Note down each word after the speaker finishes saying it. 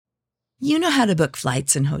You know how to book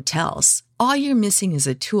flights and hotels. All you're missing is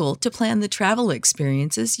a tool to plan the travel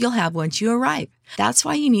experiences you'll have once you arrive. That's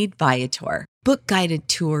why you need Viator. Book guided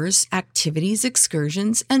tours, activities,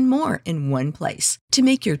 excursions, and more in one place to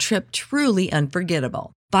make your trip truly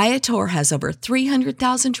unforgettable. Viator has over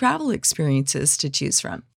 300,000 travel experiences to choose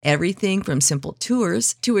from. Everything from simple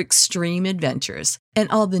tours to extreme adventures and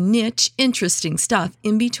all the niche, interesting stuff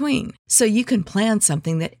in between. So you can plan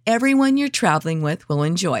something that everyone you're traveling with will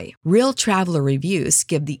enjoy. Real traveler reviews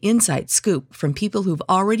give the inside scoop from people who've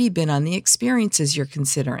already been on the experiences you're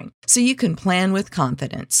considering. So you can plan with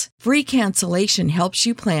confidence. Free cancellation helps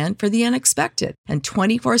you plan for the unexpected. And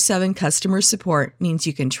 24/7 customer support means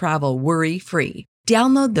you can travel worry-free.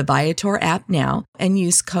 Download the Viator app now and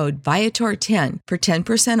use code Viator10 for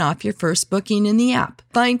 10% off your first booking in the app.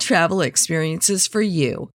 Find travel experiences for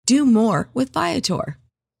you. Do more with Viator.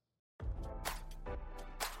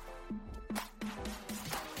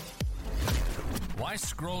 Why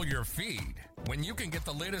scroll your feed when you can get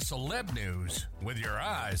the latest celeb news with your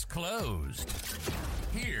eyes closed?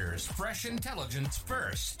 Here's fresh intelligence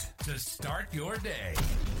first to start your day.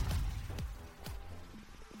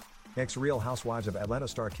 Ex-Real Housewives of Atlanta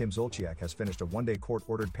star Kim Zolciak has finished a one-day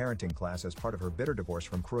court-ordered parenting class as part of her bitter divorce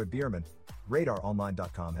from Kroy,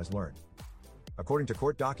 RadarOnline.com has learned. According to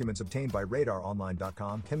court documents obtained by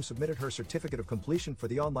RadarOnline.com, Kim submitted her certificate of completion for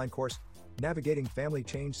the online course, Navigating Family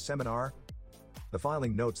Change Seminar. The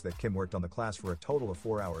filing notes that Kim worked on the class for a total of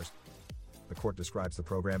 4 hours. The court describes the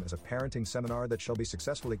program as a parenting seminar that shall be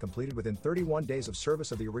successfully completed within 31 days of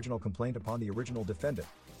service of the original complaint upon the original defendant.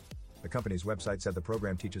 The company's website said the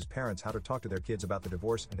program teaches parents how to talk to their kids about the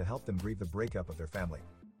divorce and to help them grieve the breakup of their family.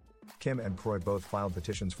 Kim and Kroy both filed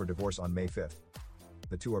petitions for divorce on May 5th.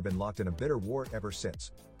 The two have been locked in a bitter war ever since.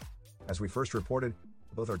 As we first reported,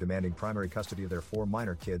 both are demanding primary custody of their 4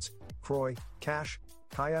 minor kids, Kroy, Cash,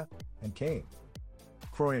 Kaya, and Kane.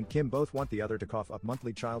 Kroy and Kim both want the other to cough up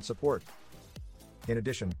monthly child support. In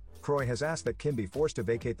addition, Kroy has asked that Kim be forced to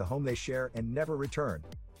vacate the home they share and never return.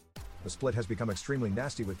 The split has become extremely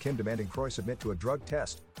nasty, with Kim demanding Kroy submit to a drug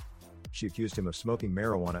test. She accused him of smoking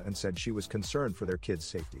marijuana and said she was concerned for their kids'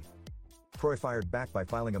 safety. Kroy fired back by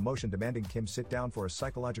filing a motion demanding Kim sit down for a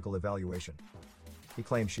psychological evaluation. He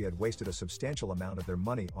claimed she had wasted a substantial amount of their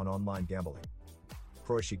money on online gambling.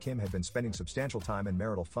 Kroy and Kim had been spending substantial time and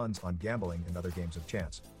marital funds on gambling and other games of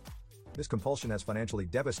chance. This compulsion has financially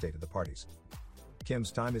devastated the parties.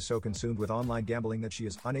 Kim's time is so consumed with online gambling that she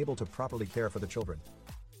is unable to properly care for the children.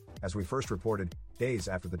 As we first reported, days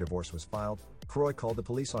after the divorce was filed, Kroy called the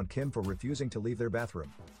police on Kim for refusing to leave their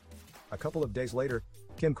bathroom. A couple of days later,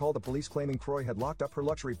 Kim called the police claiming Kroy had locked up her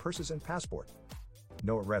luxury purses and passport.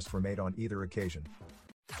 No arrests were made on either occasion.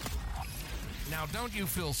 Now, don't you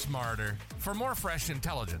feel smarter? For more fresh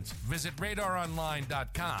intelligence, visit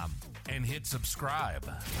RadarOnline.com and hit subscribe.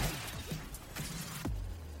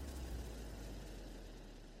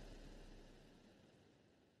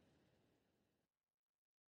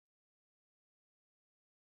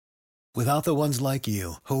 Without the ones like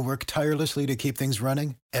you, who work tirelessly to keep things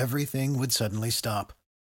running, everything would suddenly stop.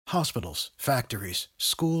 Hospitals, factories,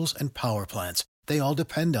 schools, and power plants, they all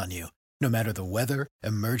depend on you. No matter the weather,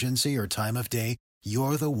 emergency, or time of day,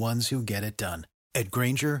 you're the ones who get it done. At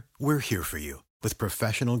Grainger, we're here for you with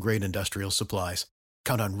professional-grade industrial supplies.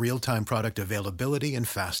 Count on real-time product availability and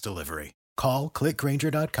fast delivery. Call, click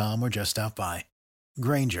Grainger.com, or just stop by.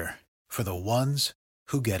 Grainger, for the ones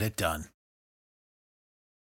who get it done.